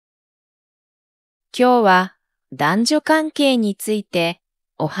今日は男女関係について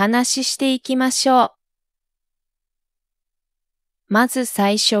お話ししていきましょう。まず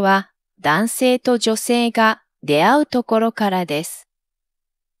最初は男性と女性が出会うところからです。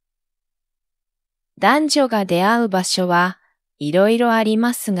男女が出会う場所はいろいろあり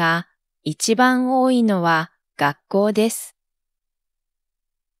ますが、一番多いのは学校です。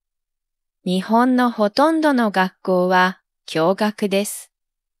日本のほとんどの学校は共学です。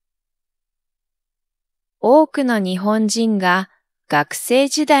多くの日本人が学生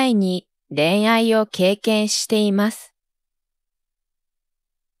時代に恋愛を経験しています。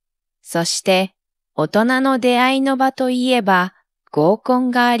そして大人の出会いの場といえば合コ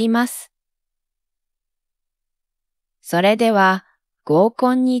ンがあります。それでは合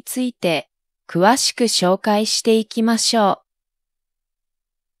コンについて詳しく紹介していきましょ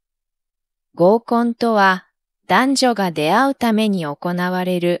う。合コンとは男女が出会うために行わ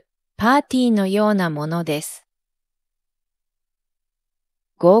れるパーティーのようなものです。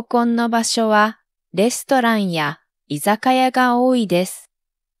合コンの場所はレストランや居酒屋が多いです。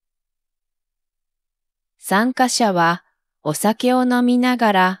参加者はお酒を飲みな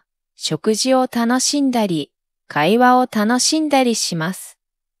がら食事を楽しんだり、会話を楽しんだりします。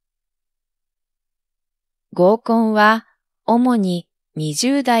合コンは主に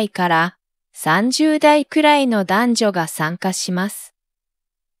20代から30代くらいの男女が参加します。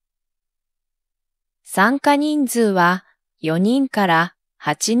参加人数は4人から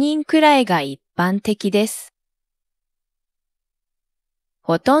8人くらいが一般的です。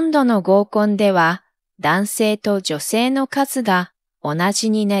ほとんどの合コンでは男性と女性の数が同じ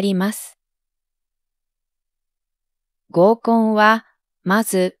になります。合コンはま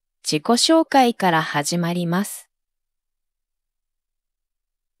ず自己紹介から始まります。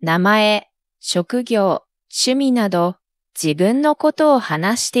名前、職業、趣味など自分のことを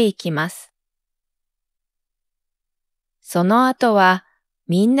話していきます。その後は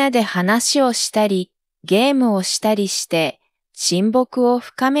みんなで話をしたりゲームをしたりして親睦を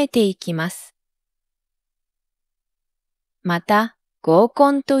深めていきます。また合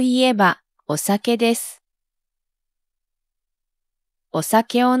コンといえばお酒です。お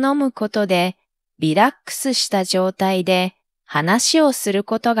酒を飲むことでリラックスした状態で話をする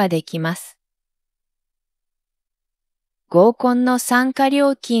ことができます。合コンの参加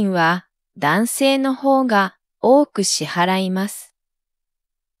料金は男性の方が多く支払います。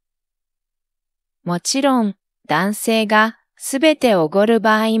もちろん男性がすべておごる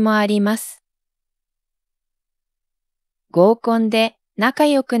場合もあります。合コンで仲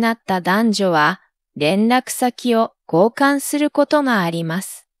良くなった男女は連絡先を交換することがありま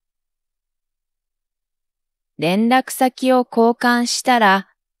す。連絡先を交換したら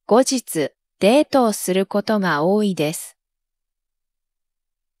後日デートをすることが多いです。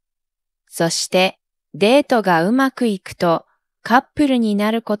そしてデートがうまくいくとカップルにな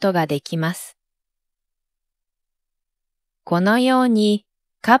ることができます。このように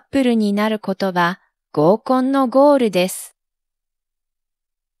カップルになることが合コンのゴールです。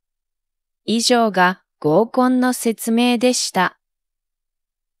以上が合コンの説明でした。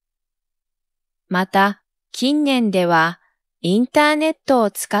また近年ではインターネット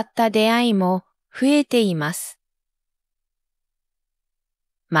を使った出会いも増えています。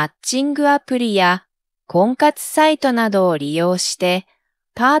マッチングアプリや婚活サイトなどを利用して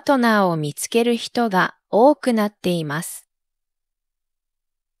パートナーを見つける人が多くなっています。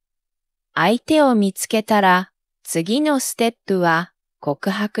相手を見つけたら次のステップは告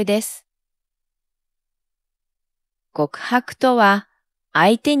白です。告白とは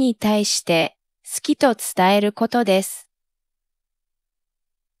相手に対して好きと伝えることです。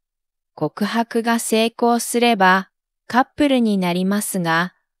告白が成功すればカップルになります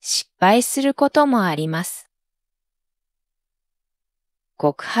が、失敗することもあります。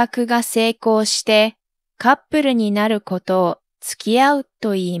告白が成功してカップルになることを付き合う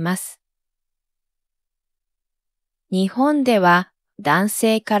と言います。日本では男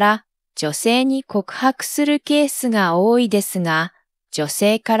性から女性に告白するケースが多いですが、女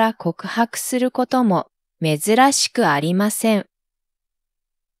性から告白することも珍しくありません。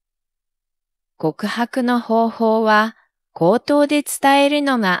告白の方法は口頭で伝える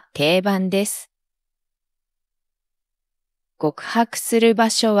のが定番です。告白する場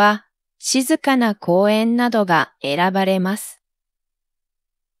所は静かな公園などが選ばれます。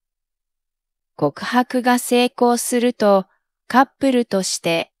告白が成功するとカップルとし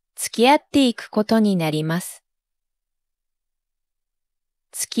て付き合っていくことになります。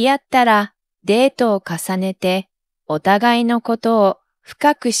付き合ったらデートを重ねてお互いのことを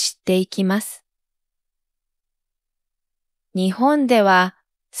深く知っていきます。日本では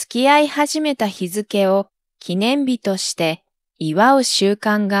付き合い始めた日付を記念日として祝う習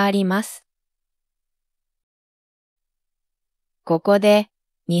慣があります。ここで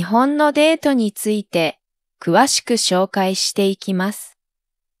日本のデートについて詳しく紹介していきます。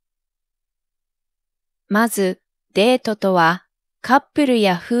まず、デートとはカップル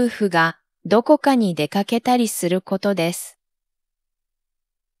や夫婦がどこかに出かけたりすることです。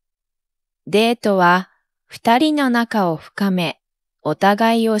デートは二人の仲を深め、お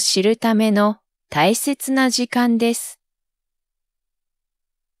互いを知るための大切な時間です。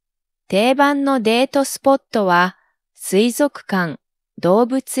定番のデートスポットは水族館、動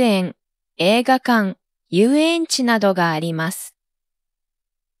物園、映画館、遊園地などがあります。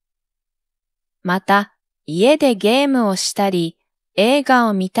また、家でゲームをしたり、映画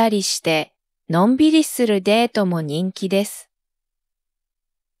を見たりして、のんびりするデートも人気です。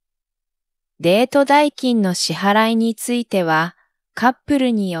デート代金の支払いについては、カップ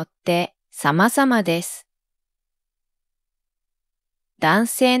ルによって様々です。男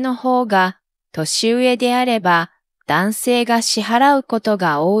性の方が年上であれば、男性が支払うこと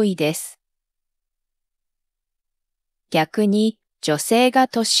が多いです。逆に、女性が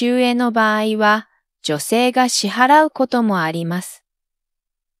年上の場合は、女性が支払うこともあります。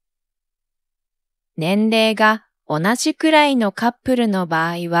年齢が同じくらいのカップルの場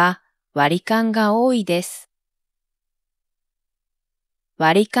合は、割り勘が多いです。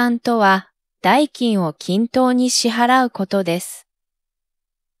割り勘とは、代金を均等に支払うことです。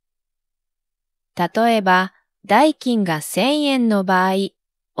例えば、代金が1000円の場合、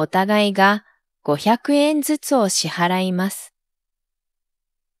お互いが500円ずつを支払います。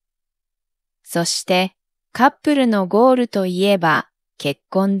そして、カップルのゴールといえば、結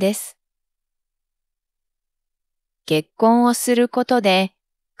婚です。結婚をすることで、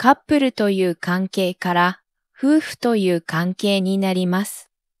カップルという関係から夫婦という関係になります。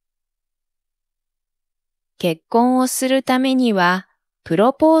結婚をするためには、プ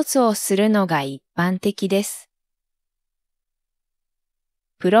ロポーズをするのが一般的です。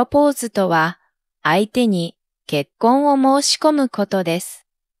プロポーズとは、相手に結婚を申し込むことです。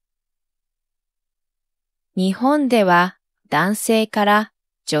日本では男性から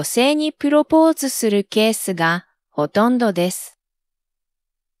女性にプロポーズするケースがほとんどです。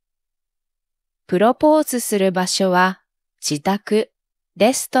プロポーズする場所は自宅、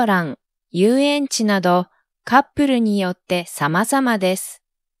レストラン、遊園地などカップルによって様々です。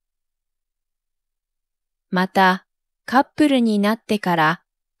また、カップルになってから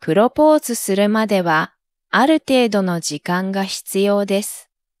プロポーズするまではある程度の時間が必要で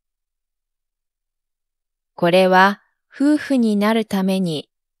す。これは夫婦になるために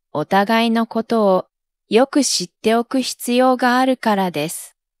お互いのことをよく知っておく必要があるからで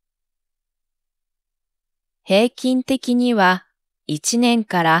す。平均的には1年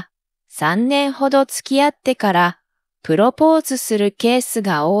から3年ほど付き合ってからプロポーズするケース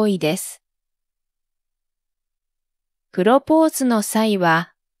が多いです。プロポーズの際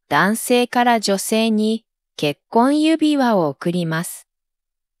は男性から女性に結婚指輪を贈ります。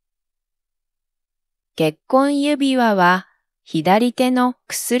結婚指輪は左手の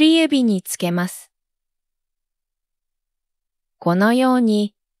薬指につけます。このよう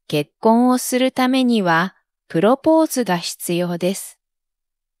に結婚をするためにはプロポーズが必要です。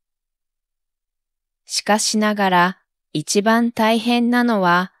しかしながら一番大変なの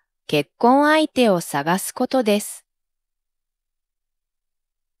は結婚相手を探すことです。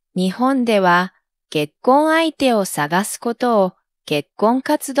日本では結婚相手を探すことを結婚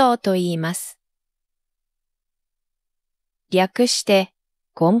活動と言います。略して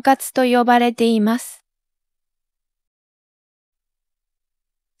婚活と呼ばれています。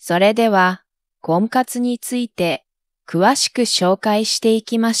それでは婚活について詳しく紹介してい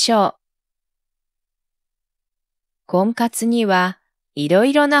きましょう。婚活にはいろ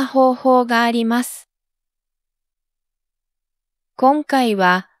いろな方法があります。今回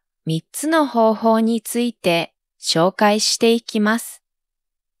は3つの方法について紹介していきます。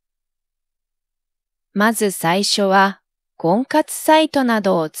まず最初は婚活サイトな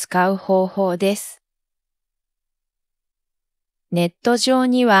どを使う方法です。ネット上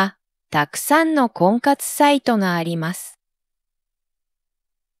にはたくさんの婚活サイトがあります。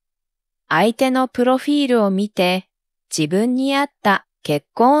相手のプロフィールを見て自分に合った結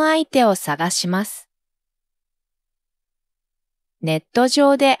婚相手を探します。ネット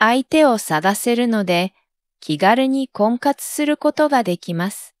上で相手を探せるので気軽に婚活することができま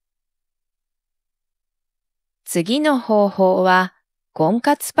す。次の方法は婚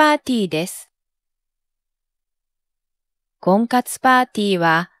活パーティーです。婚活パーティー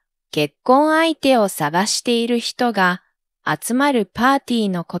は結婚相手を探している人が集まるパーティー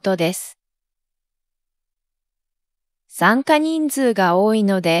のことです。参加人数が多い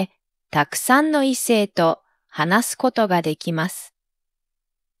ので、たくさんの異性と話すことができます。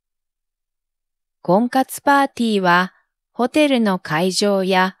婚活パーティーは、ホテルの会場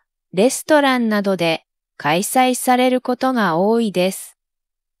やレストランなどで開催されることが多いです。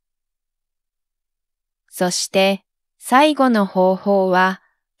そして、最後の方法は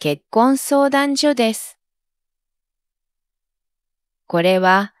結婚相談所です。これ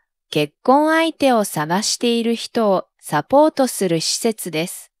は結婚相手を探している人をサポートする施設で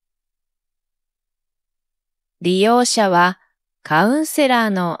す。利用者はカウンセラー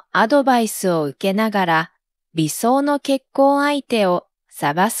のアドバイスを受けながら理想の結婚相手を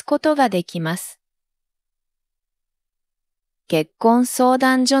探すことができます。結婚相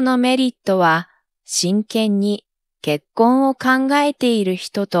談所のメリットは真剣に結婚を考えている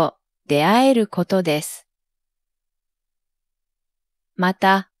人と出会えることです。ま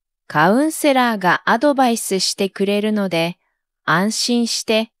た、カウンセラーがアドバイスしてくれるので、安心し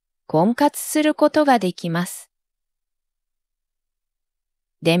て婚活することができます。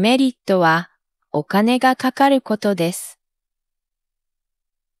デメリットはお金がかかることです。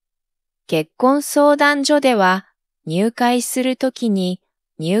結婚相談所では入会するときに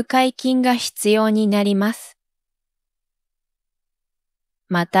入会金が必要になります。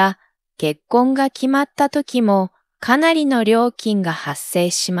また、結婚が決まったときもかなりの料金が発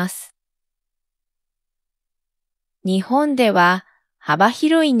生します。日本では幅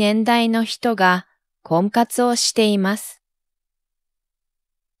広い年代の人が婚活をしています。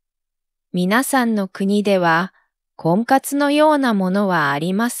皆さんの国では婚活のようなものはあ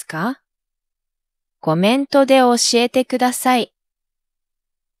りますか？コメントで教えてください。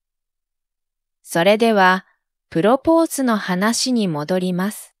それでは、プロポーズの話に戻り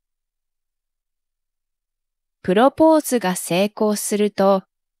ます。プロポーズが成功すると、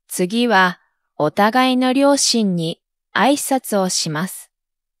次はお互いの両親に挨拶をします。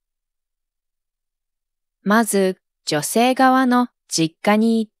まず、女性側の実家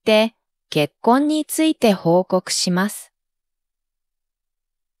に行って結婚について報告します。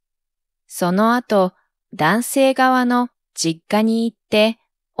その後、男性側の実家に行って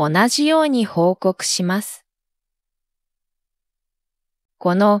同じように報告します。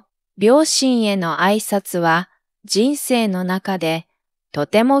この両親への挨拶は人生の中でと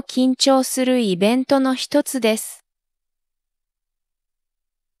ても緊張するイベントの一つです。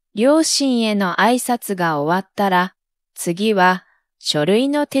両親への挨拶が終わったら、次は書類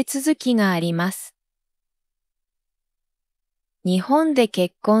の手続きがあります。日本で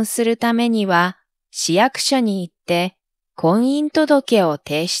結婚するためには、市役所に行って婚姻届を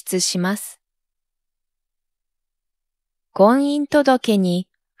提出します。婚姻届に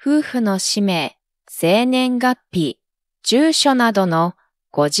夫婦の氏名、生年月日、住所などの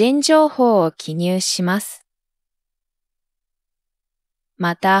個人情報を記入します。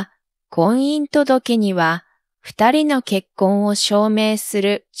また、婚姻届には2人の結婚を証明す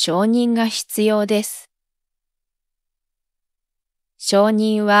る証人が必要です。証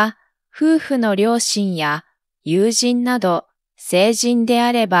人は夫婦の両親や友人など成人で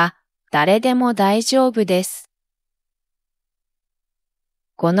あれば誰でも大丈夫です。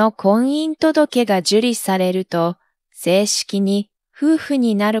この婚姻届が受理されると正式に夫婦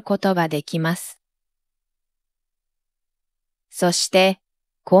になることができます。そして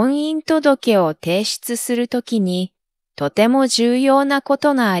婚姻届を提出するときにとても重要なこ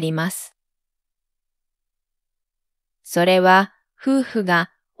とがあります。それは夫婦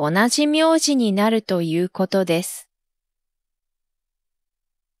が同じ名字になるということです。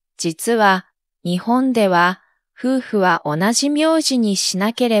実は日本では夫婦は同じ名字にし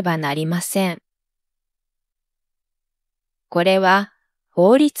なければなりません。これは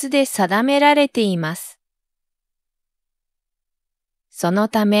法律で定められています。その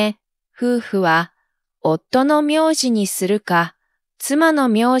ため夫婦は夫の名字にするか妻の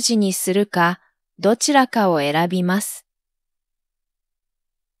名字にするかどちらかを選びます。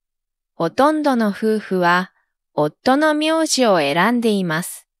ほとんどの夫婦は夫の名字を選んでいま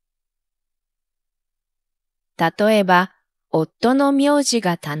す。例えば、夫の名字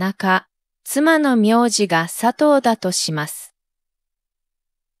が田中、妻の名字が佐藤だとします。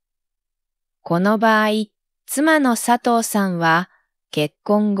この場合、妻の佐藤さんは結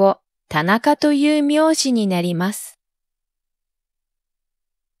婚後、田中という名字になります。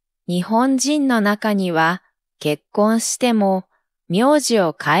日本人の中には結婚しても名字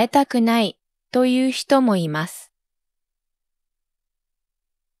を変えたくないという人もいます。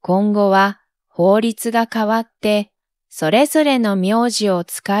今後は法律が変わってそれぞれの名字を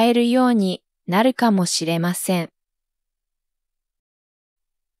使えるようになるかもしれません。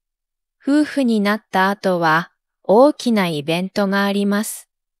夫婦になった後は大きなイベントがあります。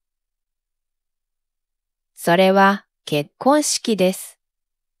それは結婚式です。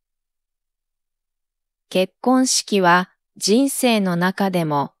結婚式は人生の中で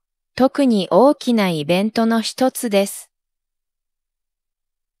も特に大きなイベントの一つです。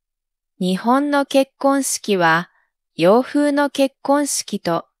日本の結婚式は洋風の結婚式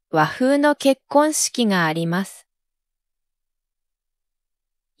と和風の結婚式があります。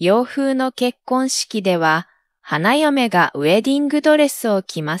洋風の結婚式では花嫁がウェディングドレスを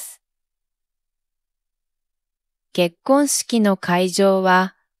着ます。結婚式の会場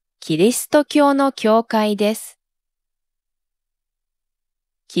はキリスト教の教会です。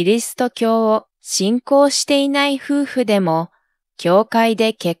キリスト教を信仰していない夫婦でも教会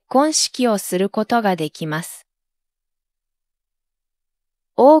で結婚式をすることができます。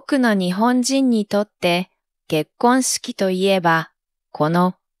多くの日本人にとって結婚式といえばこ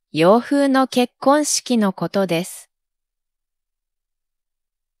の洋風の結婚式のことです。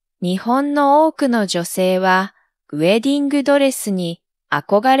日本の多くの女性はウェディングドレスに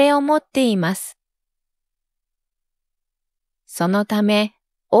憧れを持っています。そのため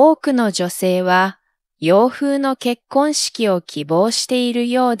多くの女性は洋風の結婚式を希望している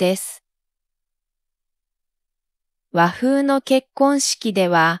ようです。和風の結婚式で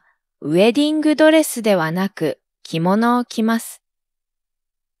はウェディングドレスではなく着物を着ます。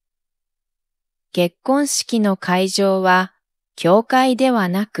結婚式の会場は教会では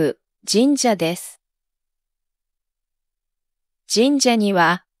なく神社です。神社に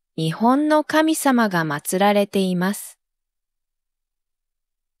は日本の神様が祀られています。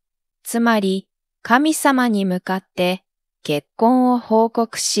つまり神様に向かって結婚を報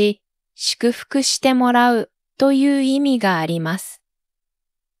告し祝福してもらうという意味があります。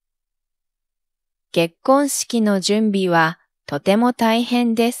結婚式の準備はとても大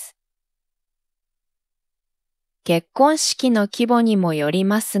変です。結婚式の規模にもより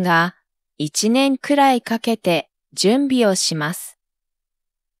ますが、1年くらいかけて準備をします。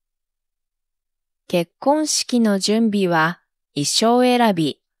結婚式の準備は衣装選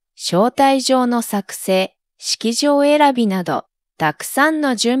び、招待状の作成、式場選びなどたくさん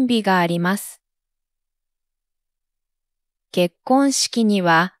の準備があります。結婚式に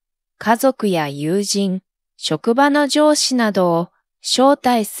は家族や友人、職場の上司などを招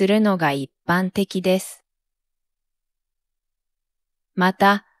待するのが一般的です。ま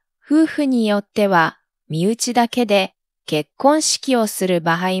た、夫婦によっては身内だけで結婚式をする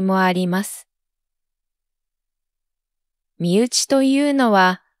場合もあります。身内というの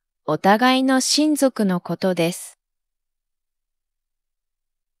はお互いの親族のことです。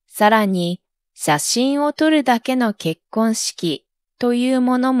さらに、写真を撮るだけの結婚式という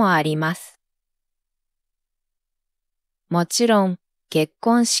ものもあります。もちろん、結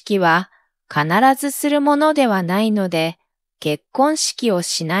婚式は必ずするものではないので、結婚式を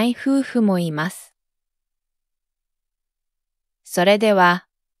しない夫婦もいます。それでは、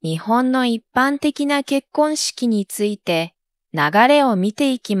日本の一般的な結婚式について流れを見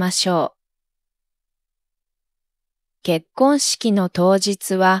ていきましょう。結婚式の当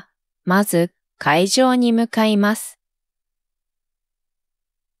日は、まず会場に向かいます。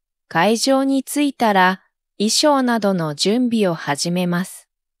会場に着いたら、衣装などの準備を始めます。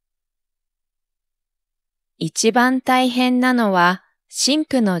一番大変なのは新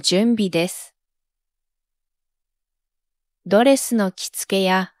婦の準備です。ドレスの着付け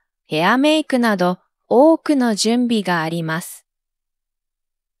やヘアメイクなど多くの準備があります。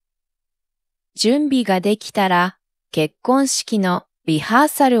準備ができたら結婚式のリハー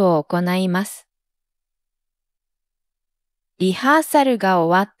サルを行います。リハーサルが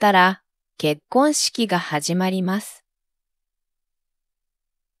終わったら結婚式が始まります。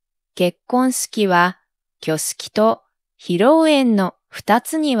結婚式は挙式と披露宴の2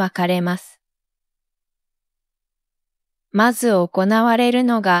つに分かれます。まず行われる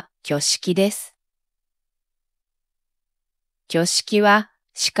のが挙式です。挙式は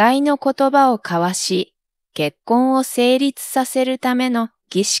誓いの言葉を交わし、結婚を成立させるための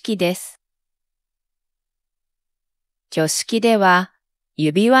儀式です。挙式では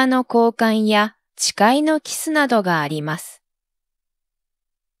指輪の交換や誓いのキスなどがあります。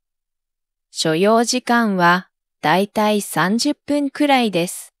所要時間はだいたい30分くらいで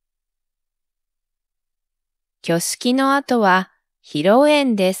す。挙式の後は披露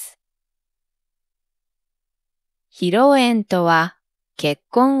宴です。披露宴とは結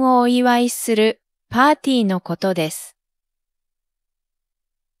婚をお祝いするパーティーのことです。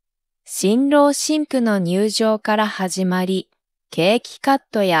新郎新婦の入場から始まり、ケーキカッ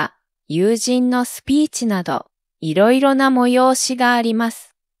トや友人のスピーチなどいろいろな催しがありま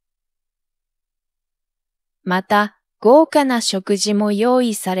す。また豪華な食事も用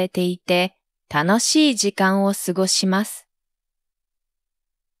意されていて、楽しい時間を過ごします。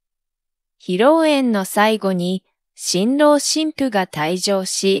披露宴の最後に新郎新婦が退場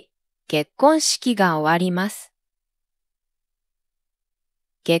し、結婚式が終わります。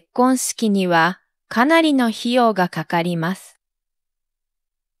結婚式にはかなりの費用がかかります。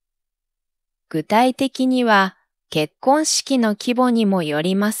具体的には結婚式の規模にもよ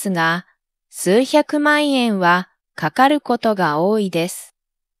りますが、数百万円はかかることが多いです。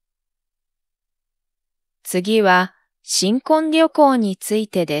次は新婚旅行につい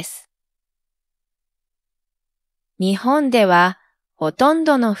てです。日本ではほとん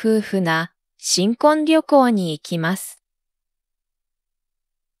どの夫婦が新婚旅行に行きます。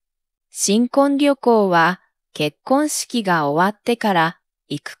新婚旅行は結婚式が終わってから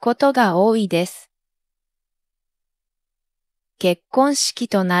行くことが多いです。結婚式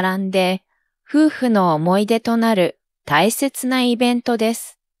と並んで夫婦の思い出となる大切なイベントで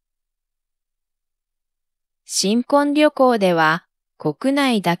す。新婚旅行では国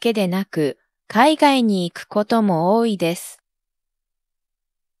内だけでなく海外に行くことも多いです。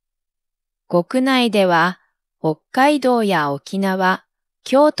国内では北海道や沖縄、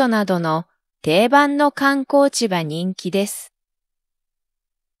京都などの定番の観光地が人気です。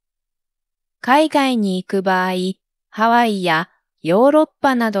海外に行く場合、ハワイやヨーロッ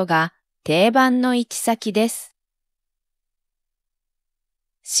パなどが定番の行き先です。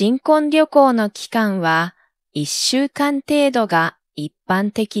新婚旅行の期間は1週間程度が一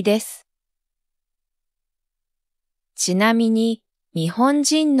般的です。ちなみに日本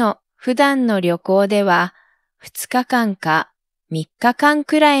人の普段の旅行では2日間か3日間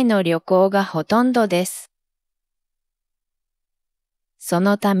くらいの旅行がほとんどです。そ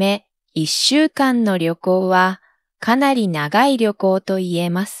のため1週間の旅行はかなり長い旅行と言え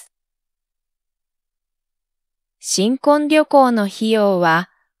ます。新婚旅行の費用は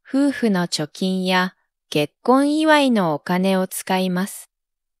夫婦の貯金や結婚祝いのお金を使います。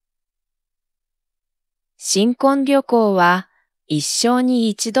新婚旅行は一生に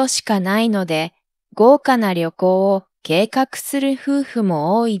一度しかないので、豪華な旅行を計画する夫婦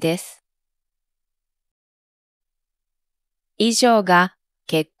も多いです。以上が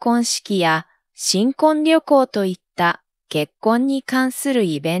結婚式や新婚旅行といった結婚に関する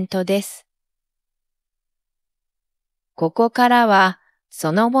イベントです。ここからは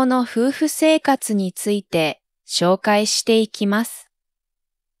その後の夫婦生活について紹介していきます。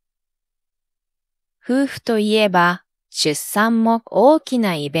夫婦といえば出産も大き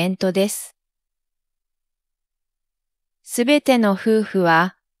なイベントです。すべての夫婦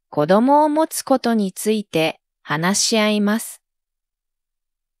は子供を持つことについて話し合います。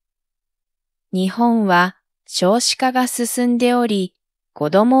日本は少子化が進んでおり、子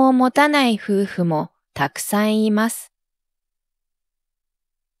供を持たない夫婦もたくさんいます。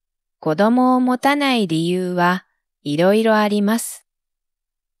子供を持たない理由はいろいろあります。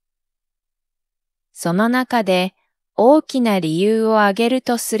その中で大きな理由を挙げる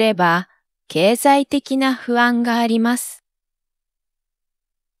とすれば、経済的な不安があります。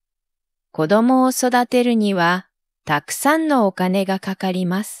子供を育てるにはたくさんのお金がかかり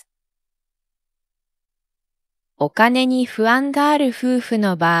ます。お金に不安がある夫婦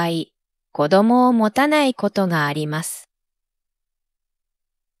の場合、子供を持たないことがあります。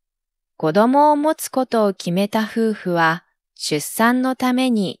子供を持つことを決めた夫婦は、出産のため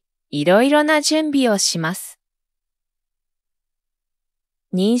にいろいろな準備をします。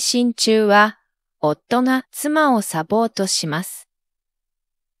妊娠中は、夫が妻をサポートします。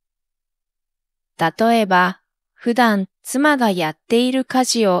例えば、普段妻がやっている家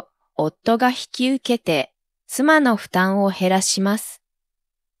事を夫が引き受けて、妻の負担を減らします。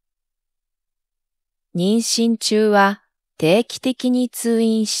妊娠中は定期的に通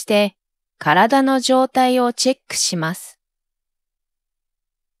院して体の状態をチェックします。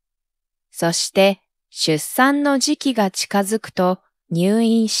そして出産の時期が近づくと入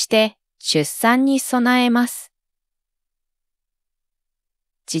院して出産に備えます。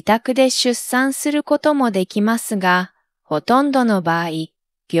自宅で出産することもできますが、ほとんどの場合、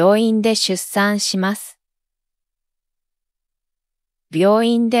病院で出産します。病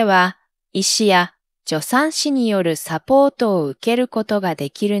院では医師や助産師によるサポートを受けることがで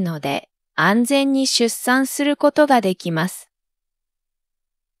きるので、安全に出産することができます。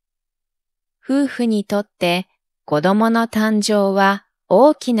夫婦にとって子供の誕生は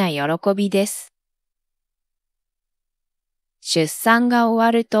大きな喜びです。出産が終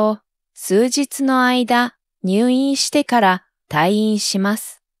わると数日の間入院してから退院しま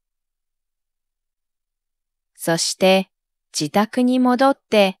す。そして自宅に戻っ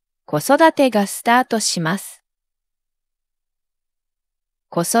て子育てがスタートします。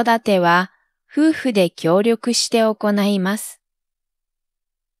子育ては夫婦で協力して行います。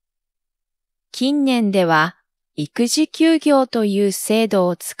近年では育児休業という制度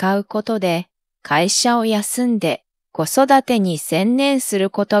を使うことで会社を休んで子育てに専念する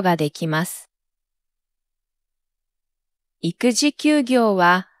ことができます。育児休業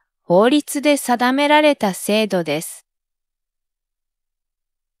は法律で定められた制度です。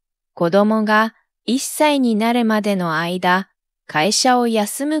子供が1歳になるまでの間、会社を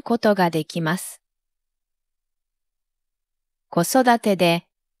休むことができます。子育てで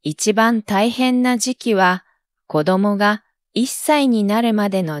一番大変な時期は、子供が1歳になるま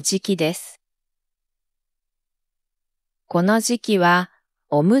での時期です。この時期は、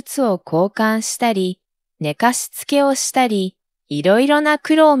おむつを交換したり、寝かしつけをしたり、いろいろな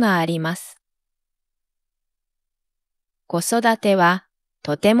苦労があります。子育ては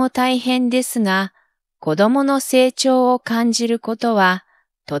とても大変ですが、子供の成長を感じることは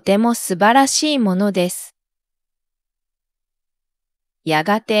とても素晴らしいものです。や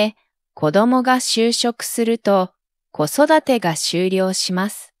がて子供が就職すると子育てが終了し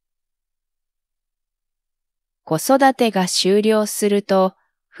ます。子育てが終了すると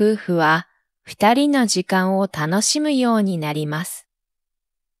夫婦は二人の時間を楽しむようになります。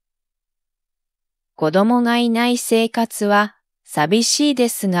子供がいない生活は寂しいで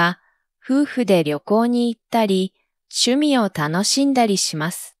すが、夫婦で旅行に行ったり、趣味を楽しんだりしま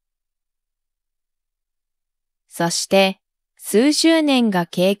す。そして、数十年が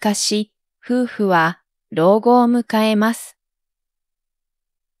経過し、夫婦は老後を迎えます。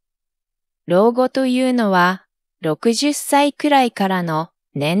老後というのは、60歳くらいからの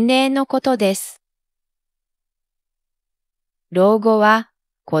年齢のことです。老後は、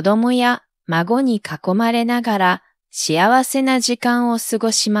子供や孫に囲まれながら幸せな時間を過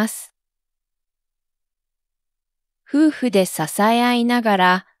ごします。夫婦で支え合いなが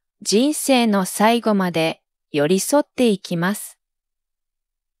ら人生の最後まで寄り添っていきます。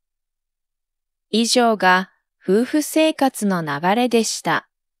以上が夫婦生活の流れでした。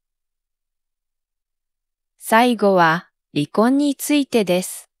最後は離婚についてで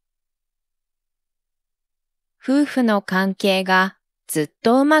す。夫婦の関係がずっ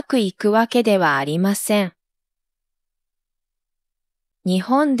とうまくいくわけではありません。日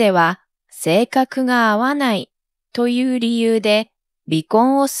本では性格が合わないという理由で離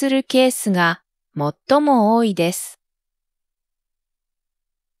婚をするケースが最も多いです。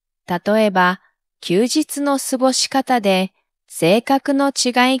例えば、休日の過ごし方で性格の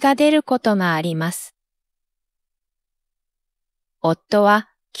違いが出ることがあります。夫は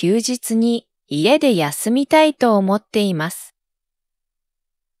休日に家で休みたいと思っています。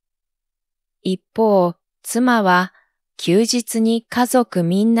一方、妻は休日に家族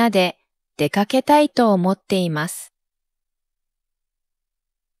みんなで出かけたいと思っています。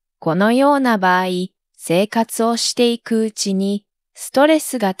このような場合、生活をしていくうちにストレ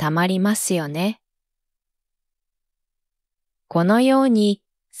スがたまりますよね。このように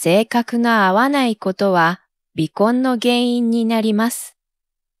性格が合わないことは離婚の原因になります。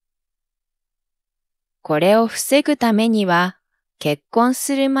これを防ぐためには、結婚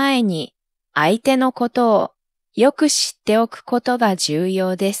する前に相手のことをよく知っておくことが重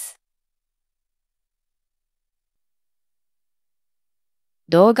要です。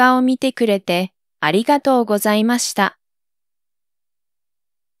動画を見てくれてありがとうございました。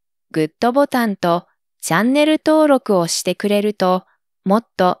グッドボタンとチャンネル登録をしてくれると、もっ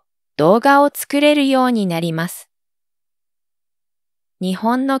と動画を作れるようになります。日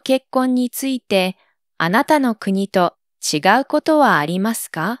本の結婚について、あなたの国と違うことはありま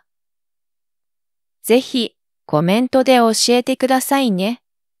すか？ぜひコメントで教えてくださいね。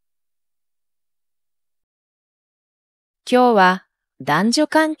今日は男女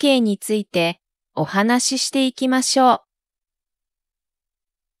関係についてお話ししていきましょう。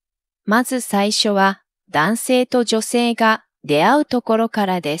まず最初は男性と女性が出会うところか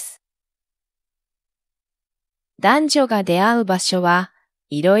らです。男女が出会う場所は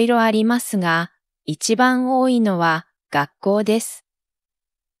いろいろありますが、一番多いのは学校です。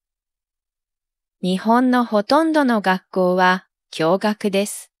日本のほとんどの学校は共学で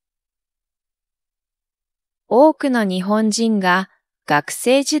す。多くの日本人が学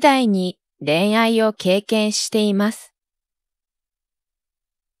生時代に恋愛を経験しています。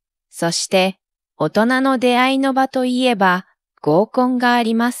そして大人の出会いの場といえば合コンがあ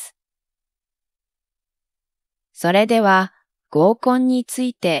ります。それでは合コンにつ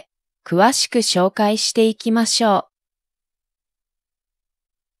いて詳しく紹介していきましょ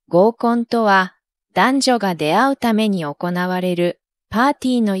う。合コンとは男女が出会うために行われるパーテ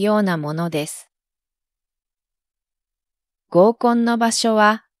ィーのようなものです。合コンの場所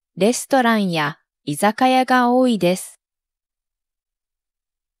はレストランや居酒屋が多いです。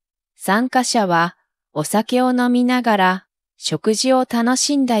参加者はお酒を飲みながら食事を楽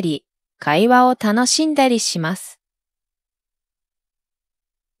しんだり、会話を楽しんだりします。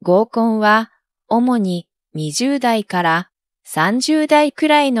合コンは主に20代から30代く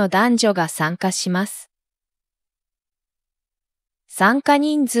らいの男女が参加します。参加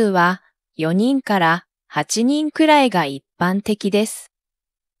人数は4人から8人くらいが一般的です。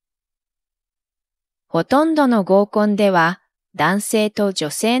ほとんどの合コンでは男性と女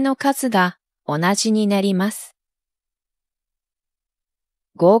性の数が同じになります。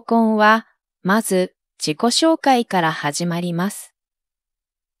合コンはまず自己紹介から始まります。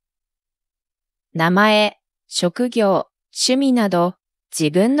名前、職業、趣味など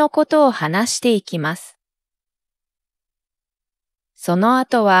自分のことを話していきます。その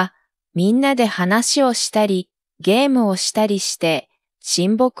後はみんなで話をしたりゲームをしたりして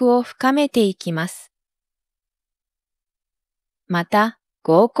親睦を深めていきます。また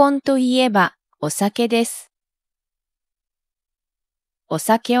合コンといえばお酒です。お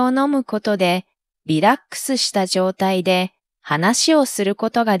酒を飲むことでリラックスした状態で話をするこ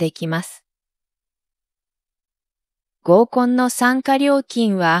とができます。合コンの参加料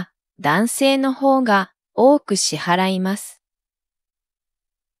金は男性の方が多く支払います。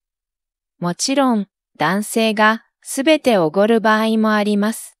もちろん男性がすべておごる場合もあり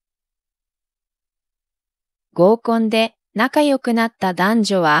ます。合コンで仲良くなった男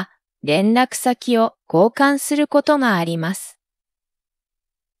女は連絡先を交換することがあります。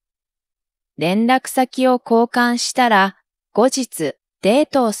連絡先を交換したら後日デー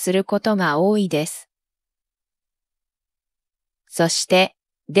トをすることが多いです。そして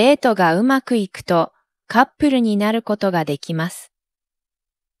デートがうまくいくとカップルになることができます。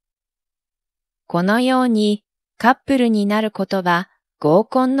このようにカップルになることが合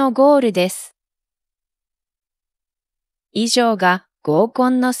コンのゴールです。以上が合コ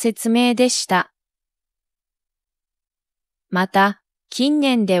ンの説明でした。また近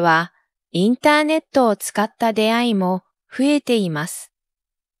年ではインターネットを使った出会いも増えています。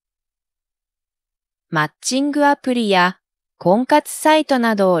マッチングアプリや婚活サイト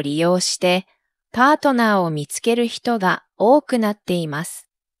などを利用してパートナーを見つける人が多くなっています。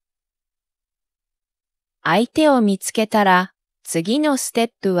相手を見つけたら次のステ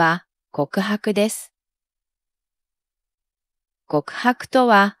ップは告白です。告白と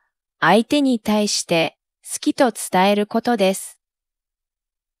は相手に対して好きと伝えることです。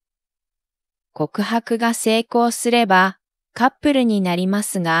告白が成功すればカップルになりま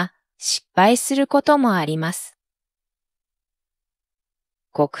すが、失敗することもあります。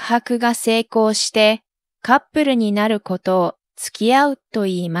告白が成功してカップルになることを付き合うと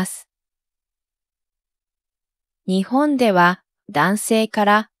言います。日本では男性か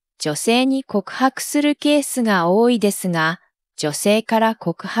ら女性に告白するケースが多いですが、女性から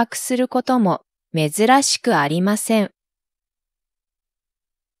告白することも珍しくありません。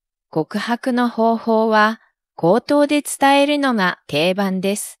告白の方法は口頭で伝えるのが定番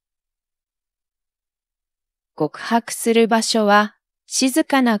です。告白する場所は静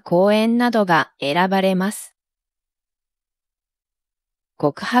かな公園などが選ばれます。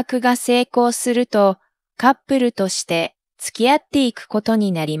告白が成功するとカップルとして付き合っていくこと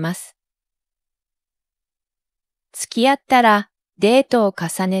になります。付き合ったらデートを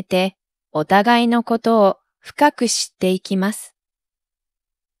重ねてお互いのことを深く知っていきます。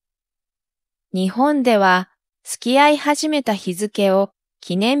日本では付き合い始めた日付を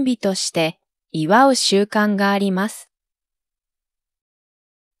記念日として祝う習慣があります。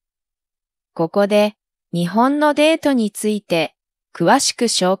ここで日本のデートについて詳しく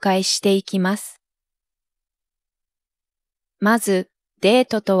紹介していきます。まず、デー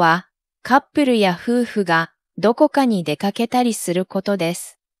トとはカップルや夫婦がどこかに出かけたりすることで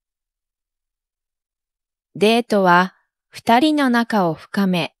す。デートは二人の仲を深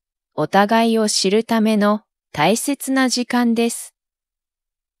め、お互いを知るための大切な時間です。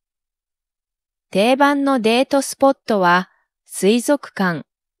定番のデートスポットは水族館、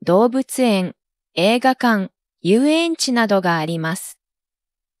動物園、映画館、遊園地などがあります。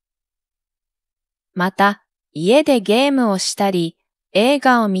また、家でゲームをしたり、映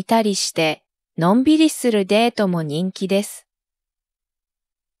画を見たりして、のんびりするデートも人気です。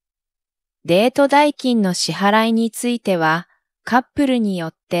デート代金の支払いについては、カップルによ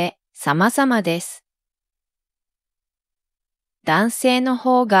って様々です。男性の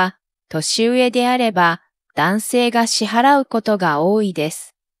方が年上であれば、男性が支払うことが多いで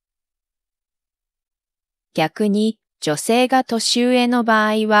す。逆に女性が年上の場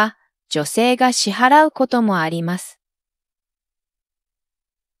合は、女性が支払うこともあります。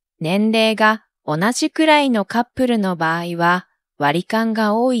年齢が同じくらいのカップルの場合は、割り勘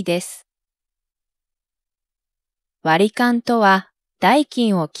が多いです。割り勘とは、代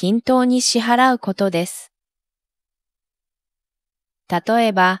金を均等に支払うことです。例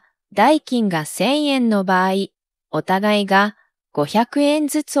えば、代金が1000円の場合、お互いが500円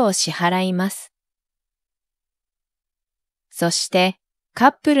ずつを支払います。そして、カ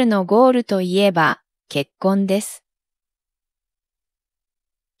ップルのゴールといえば、結婚です。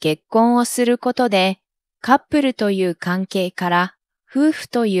結婚をすることで、カップルという関係から夫婦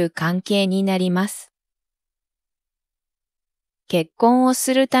という関係になります。結婚を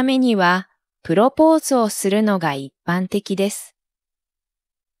するためには、プロポーズをするのが一般的です。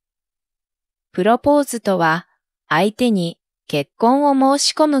プロポーズとは、相手に結婚を申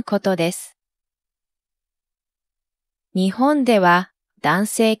し込むことです。日本では、男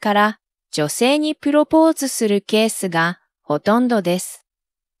性から女性にプロポーズするケースがほとんどです。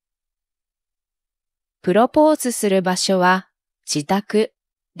プロポーズする場所は、自宅、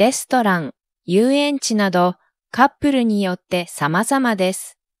レストラン、遊園地などカップルによって様々で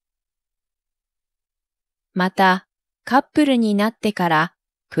す。また、カップルになってから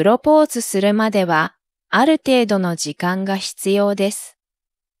プロポーズするまでは、ある程度の時間が必要です。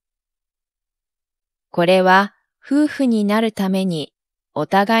これは、夫婦になるために、お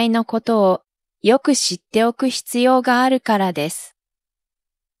互いのことをよく知っておく必要があるからです。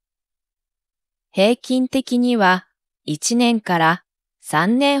平均的には、1年から3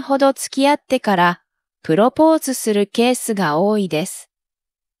年ほど付き合ってから、プロポーズするケースが多いです。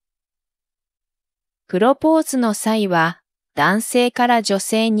プロポーズの際は、男性から女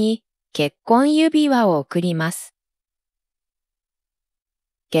性に結婚指輪を贈ります。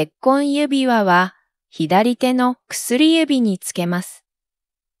結婚指輪は、左手の薬指につけます。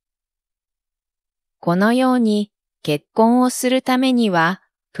このように、結婚をするためには、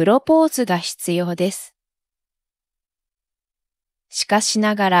プロポーズが必要です。しかし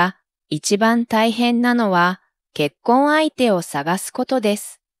ながら、一番大変なのは、結婚相手を探すことで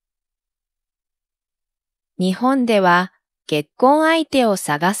す。日本では、結婚相手を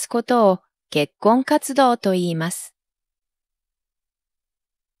探すことを結婚活動と言います。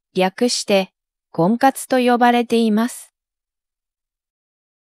略して、婚活と呼ばれています。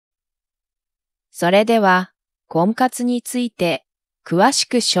それでは、婚活について詳し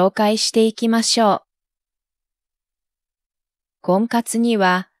く紹介していきましょう。婚活に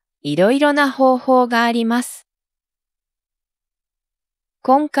はいろいろな方法があります。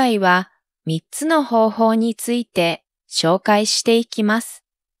今回は3つの方法について紹介していきます。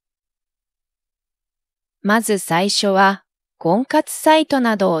まず最初は婚活サイト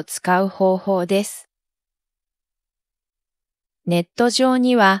などを使う方法です。ネット上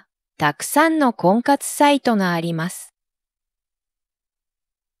にはたくさんの婚活サイトがあります。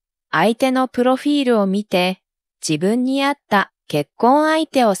相手のプロフィールを見て自分に合った結婚相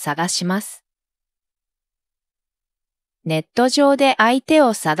手を探します。ネット上で相手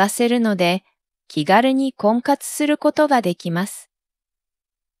を探せるので気軽に婚活することができます。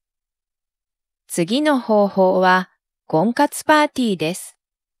次の方法は婚活パーティーです。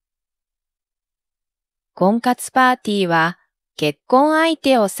婚活パーティーは結婚相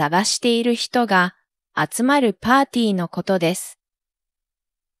手を探している人が集まるパーティーのことです。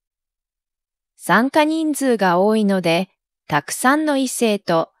参加人数が多いので、たくさんの異性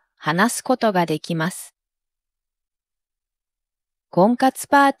と話すことができます。婚活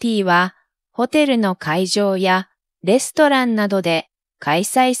パーティーはホテルの会場やレストランなどで開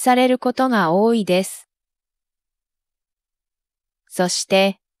催されることが多いです。そし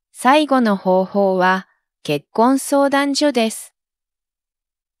て最後の方法は結婚相談所です。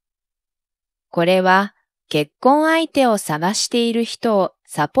これは結婚相手を探している人を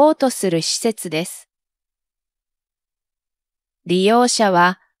サポートする施設です。利用者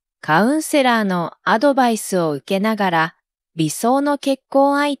はカウンセラーのアドバイスを受けながら理想の結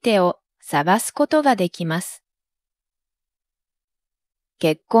婚相手を探すことができます。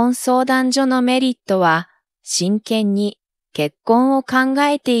結婚相談所のメリットは真剣に結婚を考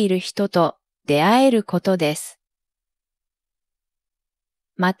えている人と出会えることです。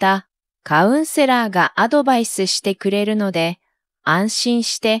また、カウンセラーがアドバイスしてくれるので安心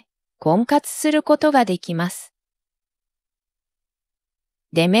して婚活することができます。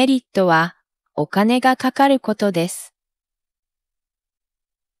デメリットはお金がかかることです。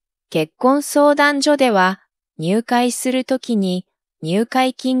結婚相談所では入会するときに入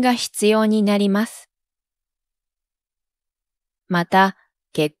会金が必要になります。また、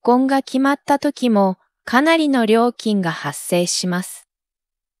結婚が決まったときもかなりの料金が発生します。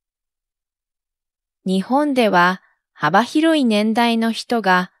日本では幅広い年代の人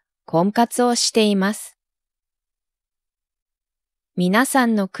が婚活をしています。皆さ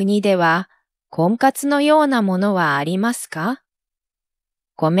んの国では婚活のようなものはありますか？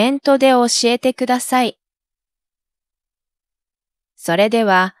コメントで教えてください。それで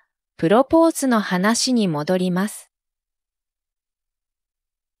は、プロポーズの話に戻ります。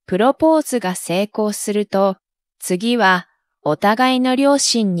プロポーズが成功すると、次はお互いの両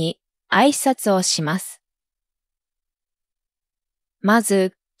親に挨拶をします。ま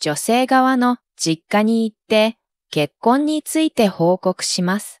ず、女性側の実家に行って結婚について報告し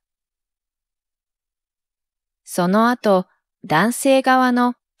ます。その後、男性側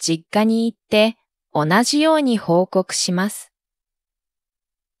の実家に行って同じように報告します。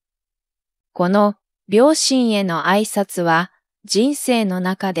この両親への挨拶は人生の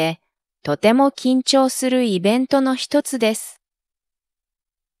中でとても緊張するイベントの一つです。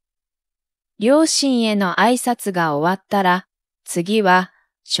両親への挨拶が終わったら、次は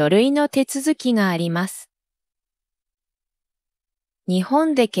書類の手続きがあります。日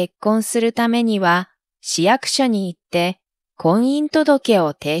本で結婚するためには、市役所に行って婚姻届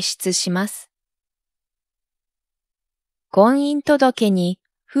を提出します。婚姻届に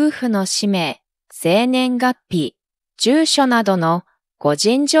夫婦の氏名、生年月日、住所などの個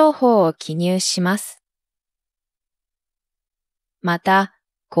人情報を記入します。また、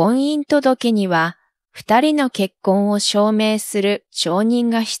婚姻届には2人の結婚を証明する証人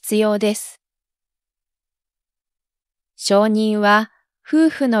が必要です。証人は夫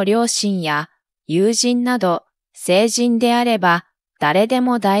婦の両親や友人など成人であれば誰で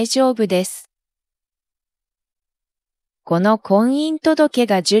も大丈夫です。この婚姻届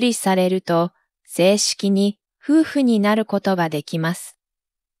が受理されると正式に夫婦になることができます。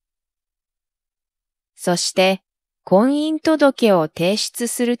そして婚姻届を提出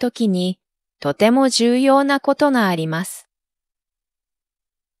するときにとても重要なことがあります。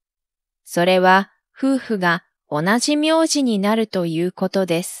それは夫婦が同じ名字になるということ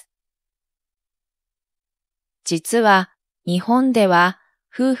です。実は日本では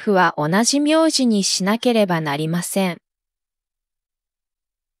夫婦は同じ名字にしなければなりません。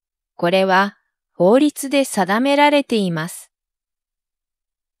これは法律で定められています。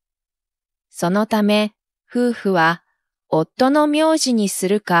そのため夫婦は夫の名字にす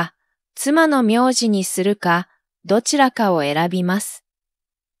るか妻の名字にするかどちらかを選びます。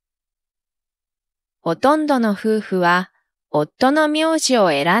ほとんどの夫婦は夫の名字を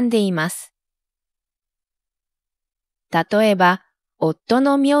選んでいます。例えば、夫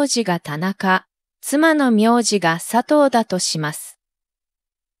の名字が田中、妻の名字が佐藤だとします。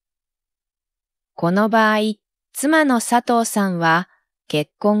この場合、妻の佐藤さんは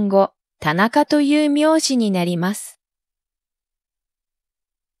結婚後、田中という名字になります。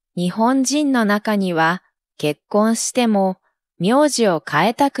日本人の中には結婚しても名字を変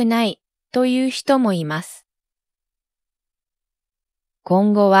えたくないという人もいます。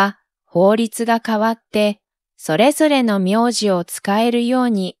今後は法律が変わってそれぞれの名字を使えるよう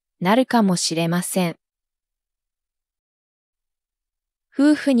になるかもしれません。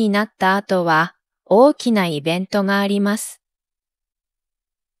夫婦になった後は大きなイベントがあります。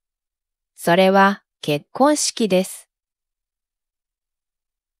それは結婚式です。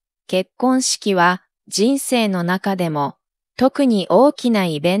結婚式は人生の中でも特に大きな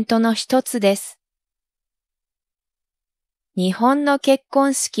イベントの一つです。日本の結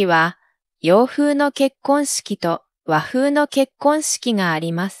婚式は洋風の結婚式と和風の結婚式があ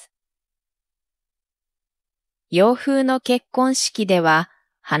ります。洋風の結婚式では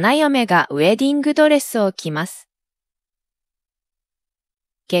花嫁がウェディングドレスを着ます。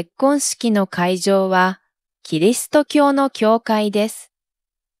結婚式の会場はキリスト教の教会です。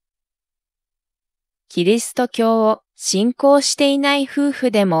キリスト教を信仰していない夫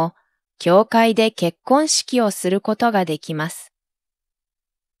婦でも、教会で結婚式をすることができます。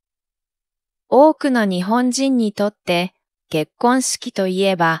多くの日本人にとって結婚式とい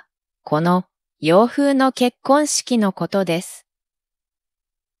えば、この洋風の結婚式のことです。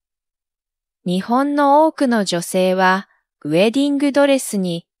日本の多くの女性は、ウェディングドレス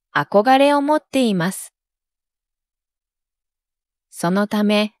に憧れを持っています。そのた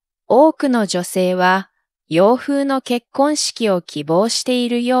め、多くの女性は洋風の結婚式を希望してい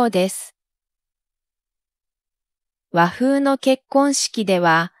るようです。和風の結婚式で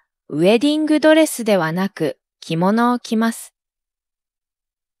はウェディングドレスではなく着物を着ます。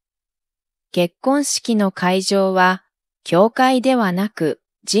結婚式の会場は教会ではなく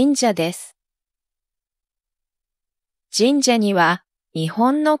神社です。神社には日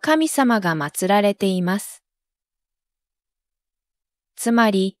本の神様が祀られています。つま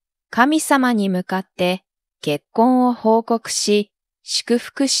り、神様に向かって結婚を報告し、祝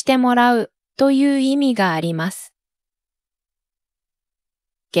福してもらうという意味があります。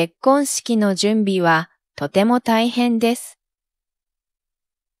結婚式の準備はとても大変です。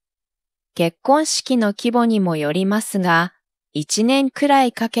結婚式の規模にもよりますが、1年くら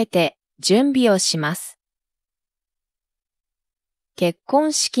いかけて準備をします。結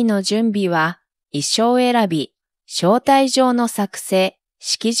婚式の準備は衣装選び、招待状の作成、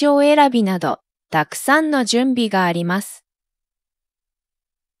式場選びなどたくさんの準備があります。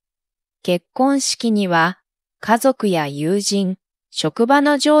結婚式には家族や友人、職場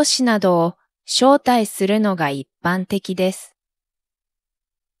の上司などを招待するのが一般的です。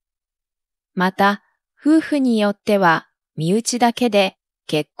また、夫婦によっては身内だけで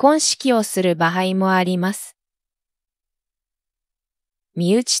結婚式をする場合もあります。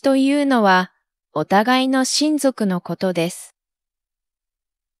身内というのはお互いの親族のことです。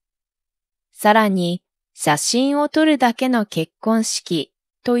さらに、写真を撮るだけの結婚式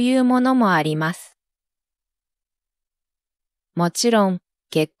というものもあります。もちろん、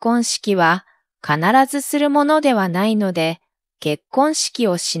結婚式は必ずするものではないので、結婚式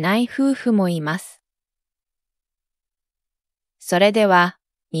をしない夫婦もいます。それでは、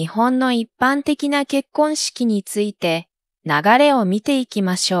日本の一般的な結婚式について流れを見ていき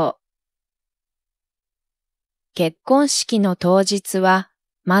ましょう。結婚式の当日は、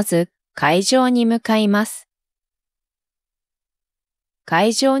まず会場に向かいます。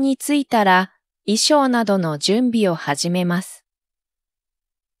会場に着いたら、衣装などの準備を始めます。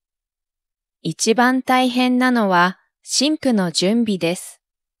一番大変なのは、新婦の準備です。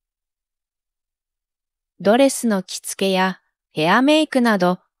ドレスの着付けやヘアメイクな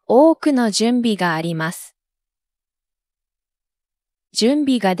ど多くの準備があります。準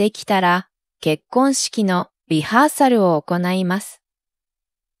備ができたら結婚式のリハーサルを行います。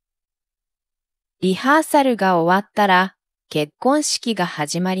リハーサルが終わったら結婚式が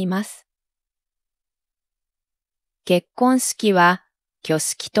始まります。結婚式は挙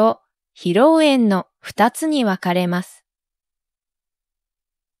式と披露宴の2つに分かれます。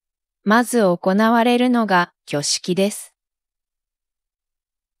まず行われるのが挙式です。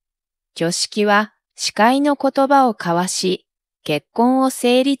挙式は誓いの言葉を交わし、結婚を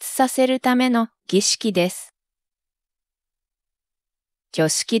成立させるための儀式です。挙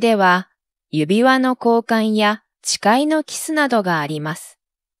式では指輪の交換や誓いのキスなどがあります。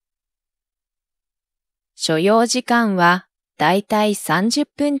所要時間はだいたい30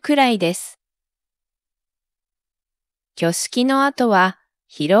分くらいです。挙式の後は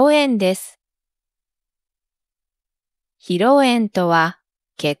披露宴です。披露宴とは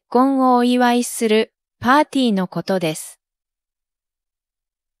結婚をお祝いするパーティーのことです。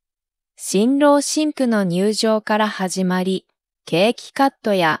新郎新婦の入場から始まり、ケーキカッ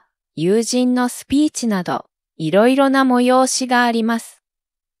トや友人のスピーチなど、いろいろな催しがあります。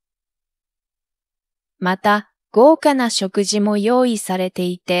また、豪華な食事も用意されて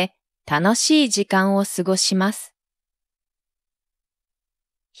いて、楽しい時間を過ごします。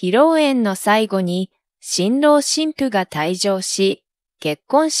披露宴の最後に、新郎新婦が退場し、結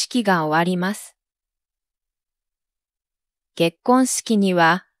婚式が終わります。結婚式に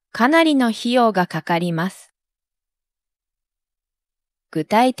はかなりの費用がかかります。具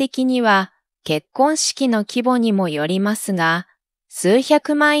体的には結婚式の規模にもよりますが、数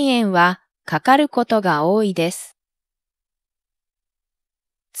百万円はかかることが多いです。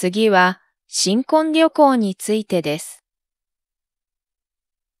次は新婚旅行についてです。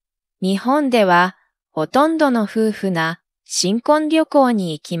日本ではほとんどの夫婦が新婚旅行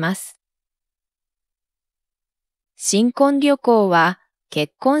に行きます。新婚旅行は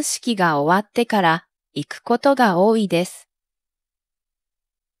結婚式が終わってから行くことが多いです。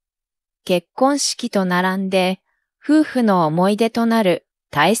結婚式と並んで夫婦の思い出となる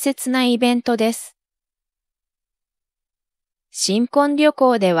大切なイベントです。新婚旅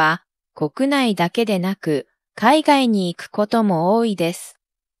行では国内だけでなく海外に行くことも多いです。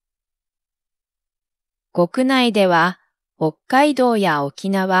国内では北海道や沖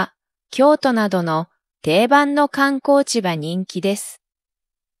縄、京都などの定番の観光地が人気です。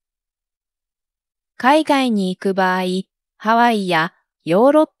海外に行く場合、ハワイやヨ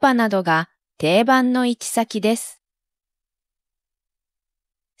ーロッパなどが定番の行き先です。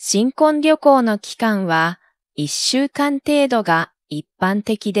新婚旅行の期間は1週間程度が一般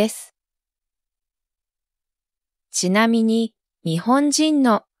的です。ちなみに日本人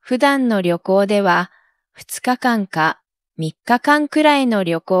の普段の旅行では2日間か3日間くらいの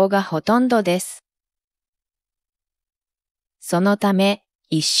旅行がほとんどです。そのため、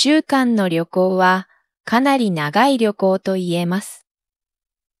1週間の旅行はかなり長い旅行と言えます。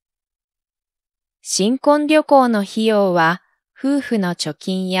新婚旅行の費用は、夫婦の貯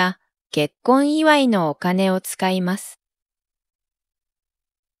金や結婚祝いのお金を使います。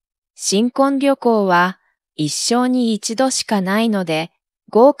新婚旅行は一生に一度しかないので、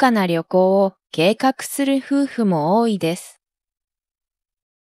豪華な旅行を計画する夫婦も多いです。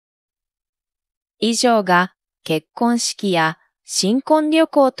以上が結婚式や新婚旅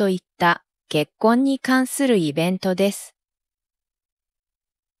行といった結婚に関するイベントです。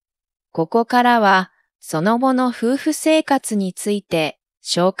ここからはその後の夫婦生活について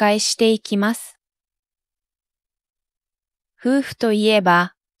紹介していきます。夫婦といえ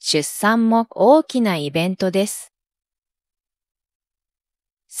ば出産も大きなイベントです。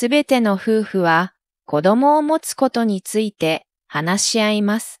すべての夫婦は子供を持つことについて話し合い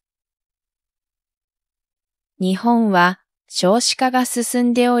ます。日本は少子化が進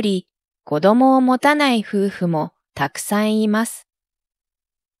んでおり、子供を持たない夫婦もたくさんいます。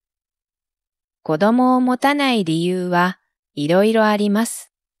子供を持たない理由はいろいろありま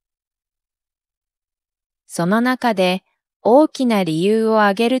す。その中で大きな理由を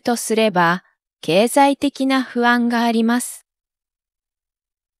挙げるとすれば、経済的な不安があります。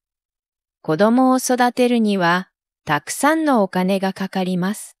子供を育てるにはたくさんのお金がかかり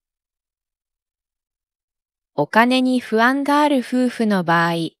ます。お金に不安がある夫婦の場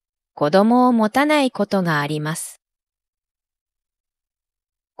合、子供を持たないことがあります。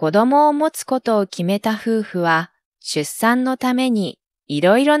子供を持つことを決めた夫婦は、出産のためにい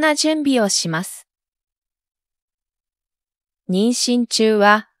ろいろな準備をします。妊娠中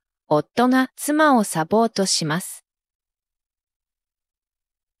は、夫が妻をサポートします。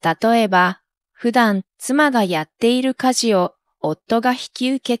例えば、普段妻がやっている家事を夫が引き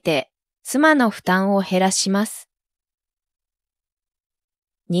受けて、妻の負担を減らします。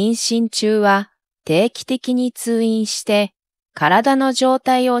妊娠中は定期的に通院して、体の状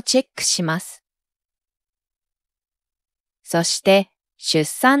態をチェックします。そして出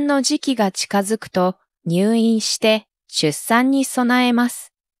産の時期が近づくと入院して出産に備えま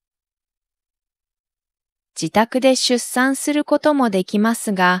す。自宅で出産することもできま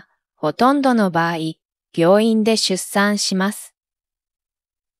すが、ほとんどの場合、病院で出産します。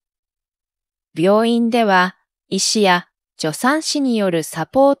病院では医師や助産師によるサ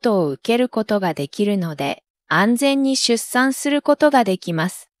ポートを受けることができるので、安全に出産することができま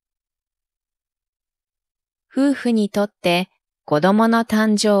す。夫婦にとって子供の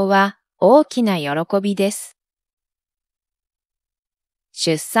誕生は大きな喜びです。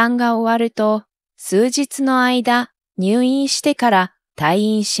出産が終わると数日の間入院してから退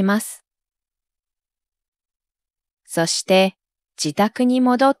院します。そして自宅に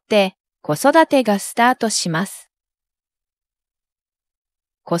戻って子育てがスタートします。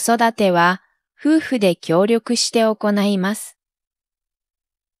子育ては夫婦で協力して行います。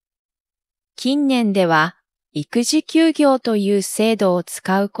近年では育児休業という制度を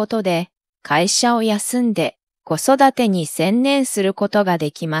使うことで会社を休んで子育てに専念することが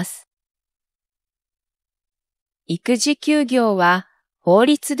できます。育児休業は法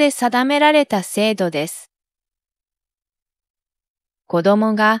律で定められた制度です。子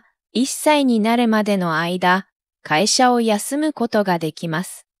供が1歳になるまでの間、会社を休むことができま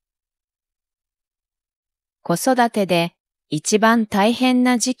す。子育てで一番大変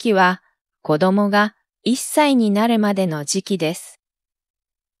な時期は子供が1歳になるまでの時期です。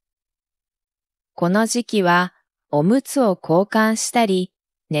この時期はおむつを交換したり、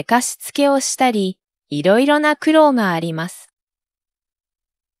寝かしつけをしたり、いろいろな苦労があります。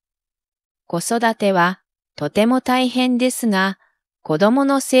子育てはとても大変ですが、子供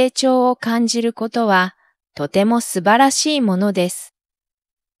の成長を感じることはとても素晴らしいものです。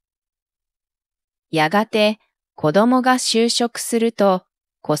やがて子供が就職すると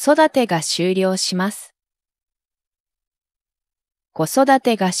子育てが終了します。子育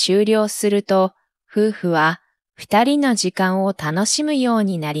てが終了すると夫婦は2人の時間を楽しむよう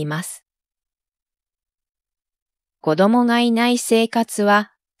になります。子供がいない生活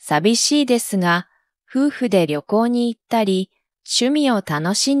は寂しいですが、夫婦で旅行に行ったり、趣味を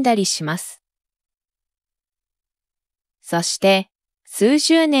楽しんだりします。そして数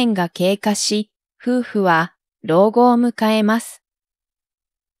十年が経過し、夫婦は老後を迎えます。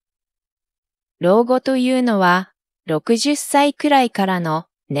老後というのは60歳くらいからの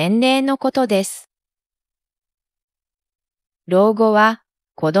年齢のことです。老後は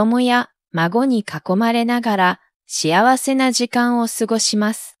子供や孫に囲まれながら幸せな時間を過ごし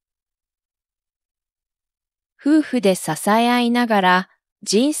ます。夫婦で支え合いながら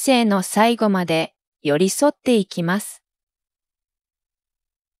人生の最後まで寄り添っていきます。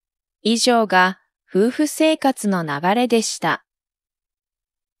以上が夫婦生活の流れでした。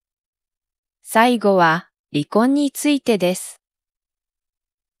最後は離婚についてです。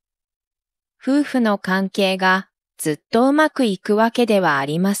夫婦の関係がずっとうまくいくわけではあ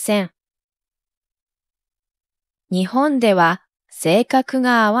りません。日本では性格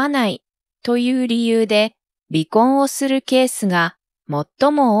が合わないという理由で離婚をするケースが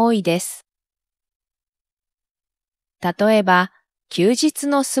最も多いです。例えば、休日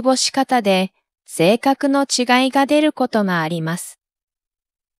の過ごし方で性格の違いが出ることがあります。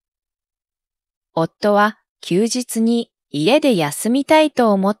夫は休日に家で休みたい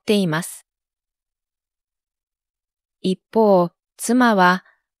と思っています。一方、妻は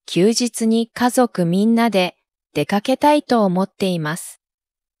休日に家族みんなで出かけたいと思っています。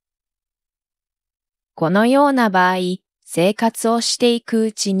このような場合、生活をしていく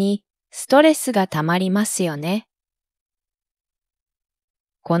うちにストレスがたまりますよね。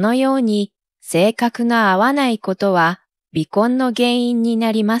このように性格が合わないことは離婚の原因に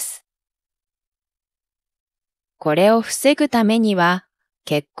なります。これを防ぐためには、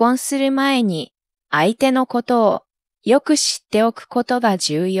結婚する前に相手のことをよく知っておくことが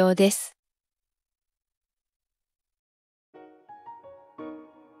重要です。